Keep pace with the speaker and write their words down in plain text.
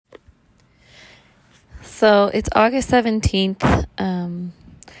So it's August 17th.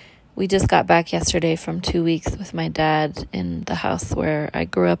 We just got back yesterday from 2 weeks with my dad in the house where I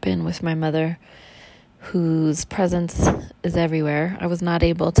grew up in with my mother, whose presence is everywhere. I was not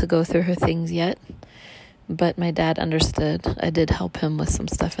able to go through her things yet, but my dad understood. I did help him with some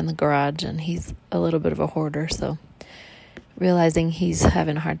stuff in the garage, and he's a little bit of a hoarder, so realizing he's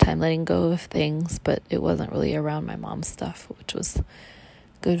having a hard time letting go of things, but it wasn't really around my mom's stuff, which was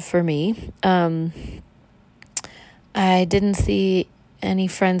good for me. I didn't see any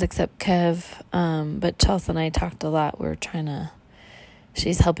friends except Kev, but Chelsea and I talked a lot.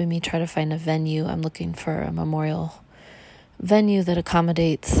 She's helping me try to find a venue. I'm looking for a memorial venue that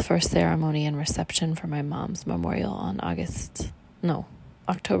accommodates for ceremony and reception for my mom's memorial on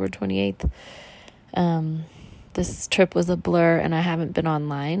October 28th. This trip was a blur, and I haven't been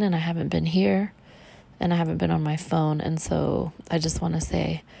online, and I haven't been here, and I haven't been on my phone, and so I just want to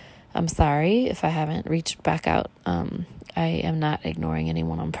say I'm sorry if I haven't reached back out. I am not ignoring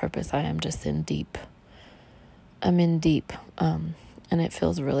anyone on purpose. I am just in deep, and it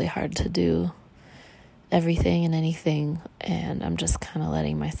feels really hard to do everything and anything, and I'm just kind of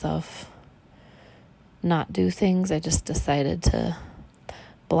letting myself not do things. I just decided to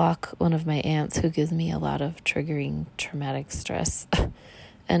block one of my aunts who gives me a lot of triggering traumatic stress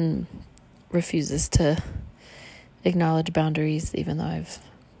and refuses to acknowledge boundaries, even though I've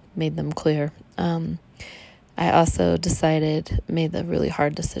made them clear. I also made the really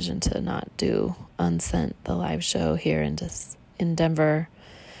hard decision to not do Unsent, the live show here in Denver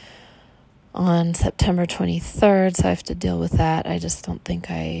on September 23rd, so I have to deal with that. I just don't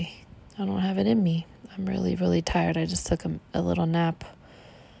think I don't have it in me. I'm really, really tired. I just took a little nap.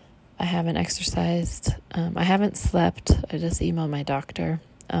 I haven't exercised. I haven't slept. I just emailed my doctor.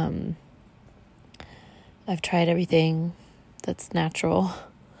 I've tried everything that's natural,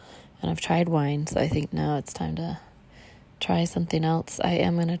 and I've tried wine, so I think now it's time to try something else. I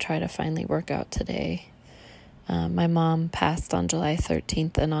am going to try to finally work out today. My mom passed on July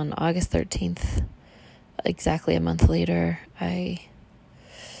 13th, and on August 13th, exactly a month later, I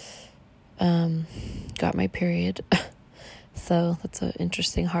got my period. So that's an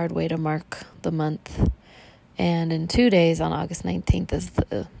interesting, hard way to mark the month. And in 2 days, on August 19th, is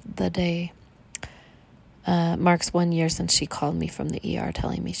the day marks 1 year since she called me from the ER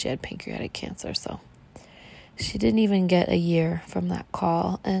telling me she had pancreatic cancer. So she didn't even get a year from that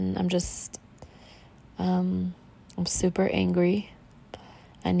call, and I'm super angry.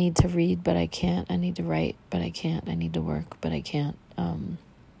 I need to read, but I can't. I need to write, but I can't. I need to work, but I can't.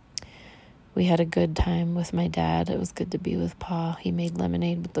 We had a good time with my dad. It was good to be with Pa. He made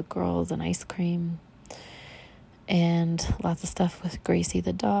lemonade with the girls and ice cream and lots of stuff with Gracie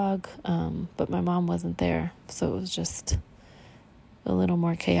the dog. But my mom wasn't there, so it was just a little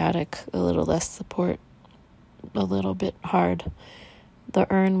more chaotic, a little less support, a little bit hard. The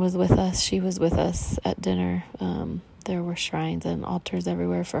urn was with us. She was with us at dinner. There were shrines and altars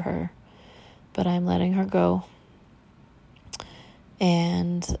everywhere for her, but I'm letting her go.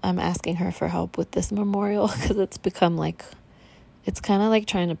 And I'm asking her for help with this memorial because it's become it's kind of like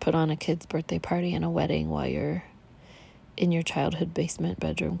trying to put on a kid's birthday party and a wedding while you're in your childhood basement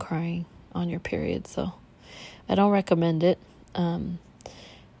bedroom crying on your period. So I don't recommend it. And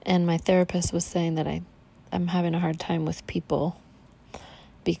my therapist was saying that I'm having a hard time with people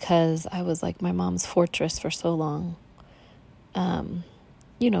because I was like my mom's fortress for so long.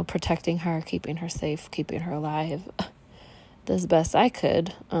 Protecting her, keeping her safe, keeping her alive as best I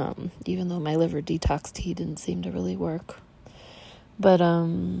could, even though my liver detox tea didn't seem to really work. But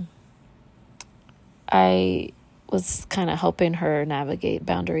I was kind of helping her navigate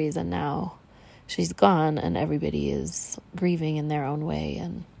boundaries, and now she's gone and everybody is grieving in their own way,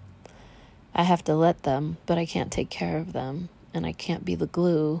 and I have to let them, but I can't take care of them, and I can't be the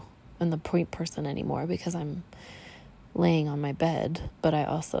glue and the point person anymore because I'm laying on my bed, but I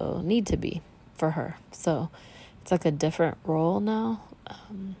also need to be for her. So it's like a different role now,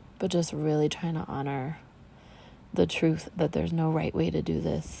 but just really trying to honor the truth that there's no right way to do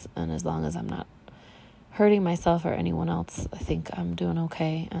this. And as long as I'm not hurting myself or anyone else, I think I'm doing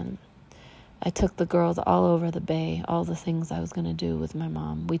okay. And I took the girls all over the bay, all the things I was going to do with my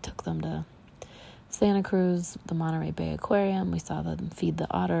mom. We took them to Santa Cruz, the Monterey Bay Aquarium. We saw them feed the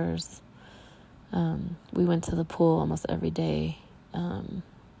otters. We went to the pool almost every day,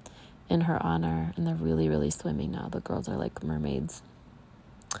 in her honor, and they're really, really swimming now. The girls are like mermaids,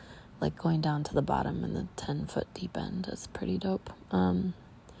 like going down to the bottom in the 10-foot deep end. It's pretty dope.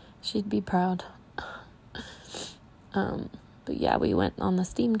 She'd be proud. But yeah, we went on the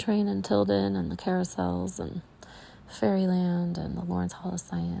steam train in Tilden and the carousels and Fairyland and the Lawrence Hall of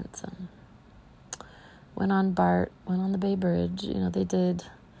Science, and went on BART, went on the Bay Bridge. They did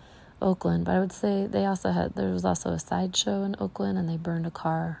Oakland, but I would say there was also a sideshow in Oakland, and they burned a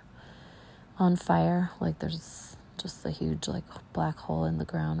car on fire. Like, there's just a huge, like, black hole in the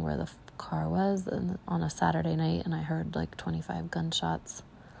ground where the car was, and on a Saturday night, and I heard like 25 gunshots,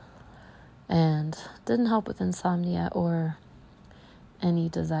 and didn't help with insomnia or any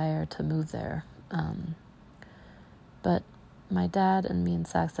desire to move there. But my dad and me and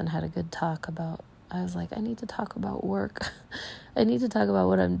Saxon had a good talk about, I was like, I need to talk about work. I need to talk about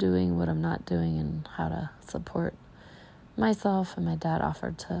what I'm doing, what I'm not doing, and how to support myself. And my dad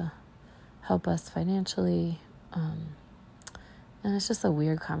offered to help us financially. And it's just a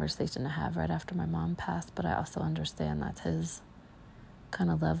weird conversation to have right after my mom passed, but I also understand that's his kind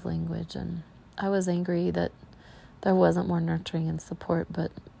of love language. And I was angry that there wasn't more nurturing and support,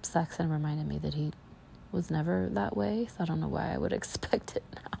 but Saxon reminded me that he was never that way, so I don't know why I would expect it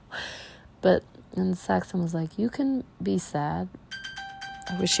now. And Saxon was like, you can be sad.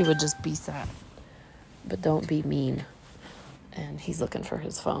 I wish he would just be sad, but don't be mean. And he's looking for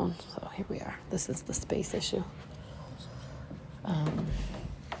his phone, so here we are. This is the space issue.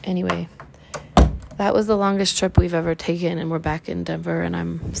 Anyway, that was the longest trip we've ever taken, and we're back in Denver, and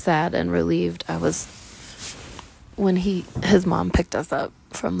I'm sad and relieved. When his mom picked us up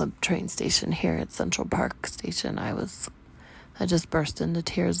from the train station here at Central Park Station, I just burst into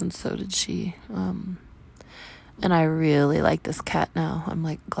tears, and so did she. And I really like this cat now. I'm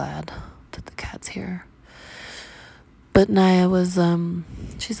like glad that the cat's here. But Naya was,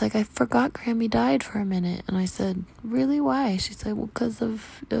 she's like, I forgot Grammy died for a minute. And I said, really, why? She said, well, because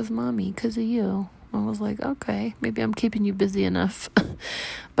of Mommy, because of you. I was like, okay, maybe I'm keeping you busy enough.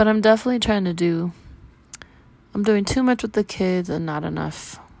 But I'm definitely I'm doing too much with the kids and not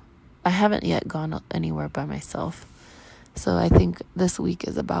enough. I haven't yet gone anywhere by myself. So I think this week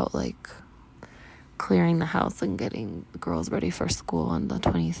is about, like, clearing the house and getting the girls ready for school on the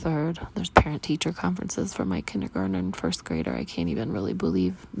 23rd. There's parent-teacher conferences for my kindergarten and first grader. I can't even really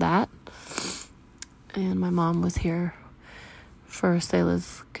believe that. And my mom was here for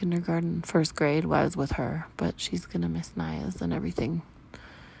Selah's kindergarten, first grade, while I was with her. But she's going to miss Naya's and everything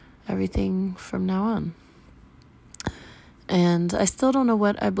from now on. And I still don't know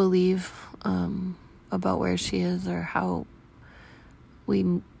what I believe about where she is or how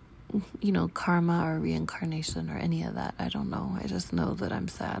we karma or reincarnation or any of that. I don't know. I just know that I'm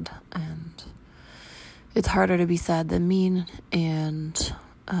sad, and it's harder to be sad than mean, and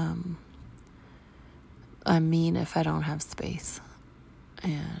I'm mean if I don't have space.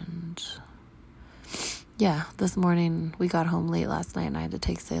 And yeah, this morning we got home late last night, and I had to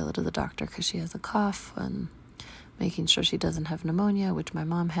take Selah to the doctor because she has a cough, and making sure she doesn't have pneumonia, which my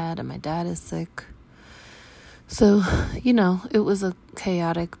mom had, and my dad is sick. So, it was a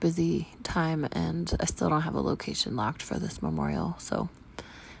chaotic, busy time, and I still don't have a location locked for this memorial. So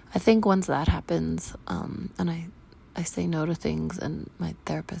I think once that happens, and I say no to things, and my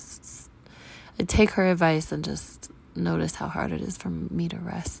therapists, I take her advice and just notice how hard it is for me to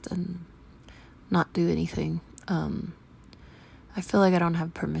rest and not do anything. I feel like I don't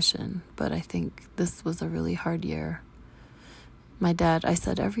have permission, but I think this was a really hard year. My dad, I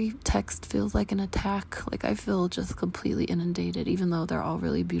said, every text feels like an attack. Like, I feel just completely inundated, even though they're all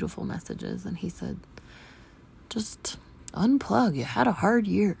really beautiful messages. And he said, just unplug. You had a hard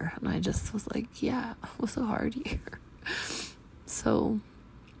year. And I just was like, yeah, it was a hard year. So,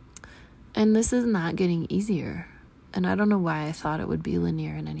 and this is not getting easier. And I don't know why I thought it would be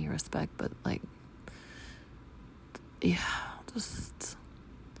linear in any respect, but like, yeah, just,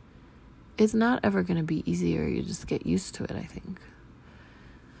 it's not ever going to be easier. You just get used to it, I think.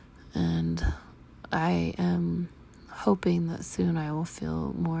 And I am hoping that soon I will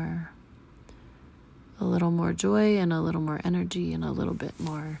feel a little more joy and a little more energy and a little bit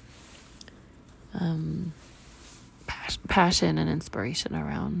more passion and inspiration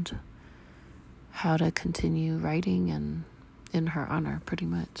around how to continue writing and in her honor, pretty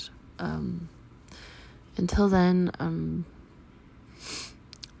much. Until then, I'm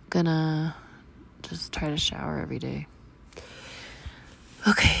gonna just try to shower every day.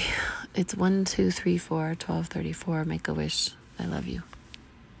 Okay, it's 1, 2, 3, 4, 12:34. Make a wish. I love you.